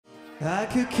A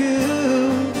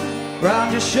cocoon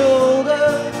round your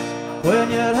shoulders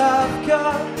when you're half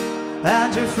cut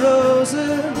and you're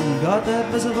frozen. You got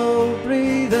that visible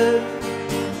breathing.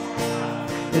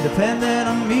 You're depending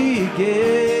on me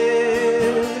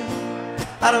again.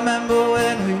 I remember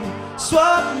when we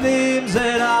swapped names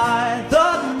and I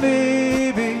thought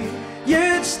maybe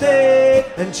you'd stay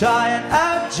and try and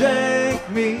outdrink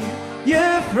me.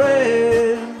 Your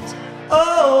friends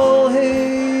all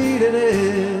hated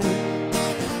it.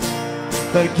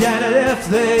 Forget it if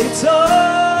they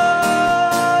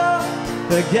talk,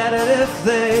 forget it if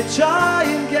they try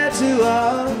and get to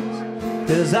us,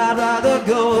 'cause I'd rather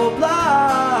go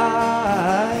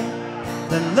blind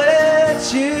than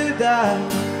let you die.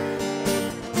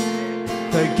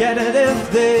 Forget it if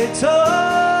they talk,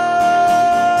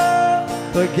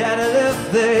 forget it if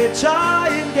they try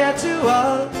and get to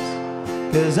us,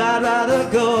 'cause I'd rather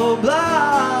go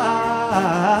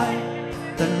blind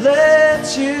than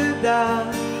let you die.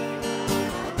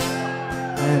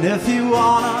 And if you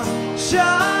wanna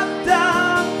shut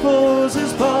down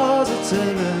poses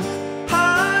positive and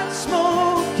hide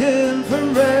smoking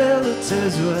from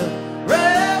relatives, well,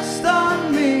 rest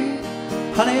on me,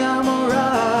 honey, I'm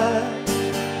alright.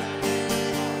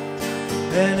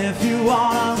 And if you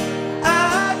wanna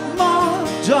act more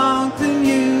drunk than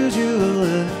usual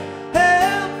and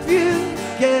help you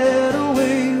get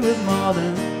away with more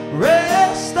than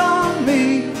rest on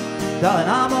me, darling,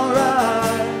 I'm alright.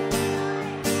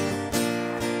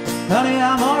 Honey,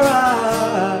 I'm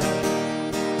alright.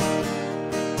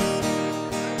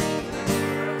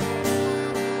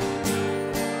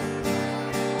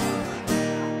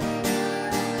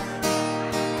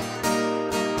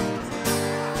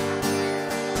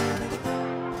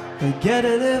 Forget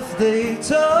it if they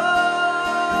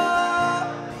talk,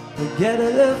 forget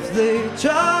it if they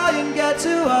try and get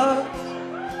to us,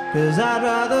 'cause I'd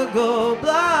rather go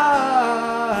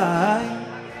blind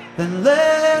than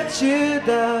let you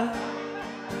die.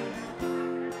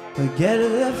 Forget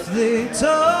it if they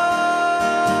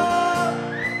talk,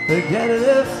 forget it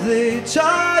if they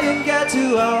try and get to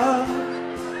us,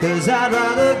 'cause I'd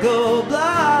rather go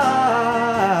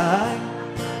blind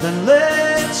than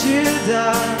let you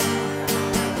die.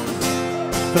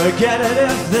 Forget it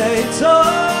if they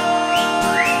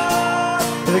talk,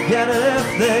 forget it if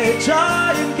they try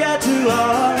and get to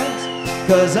us,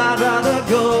 'cause I'd rather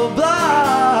go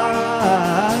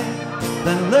blind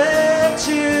than let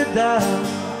you die.